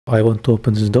I want to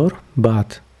open this door,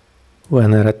 but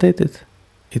when I rotate it,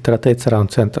 it rotates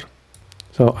around center.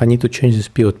 So I need to change this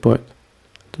pivot point.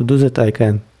 To do that, I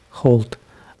can hold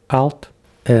Alt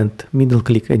and middle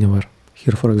click anywhere.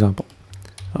 Here, for example,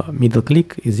 middle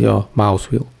click is your mouse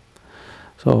wheel.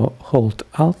 So hold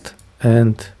Alt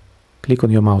and click on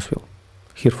your mouse wheel.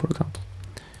 Here, for example.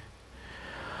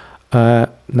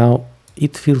 Now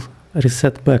it will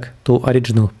reset back to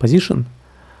original position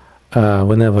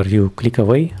whenever you click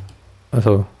away.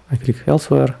 So I click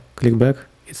elsewhere, click back,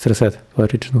 it's reset to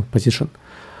original position.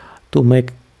 To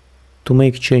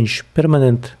make change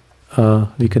permanent,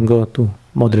 we can go to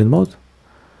modeling mode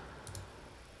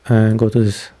and go to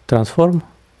this transform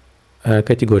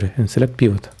category and select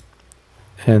pivot.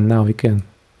 And now we can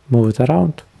move it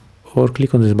around or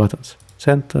click on these buttons: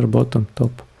 center, bottom,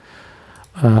 top.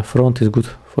 Front is good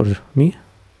for me,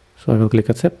 so I will click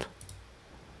accept.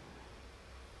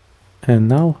 And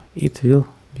now it will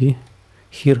be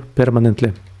here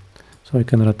permanently. So I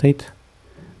can rotate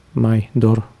my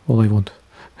door all I want.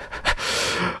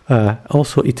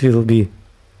 Also, it will be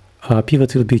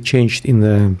pivot will be changed in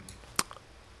the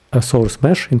source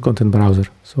mesh in content browser.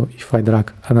 So if I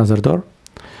drag another door,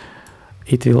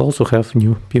 it will also have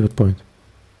new pivot point.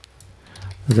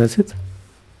 That's it.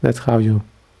 That's how you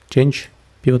change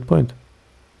pivot point.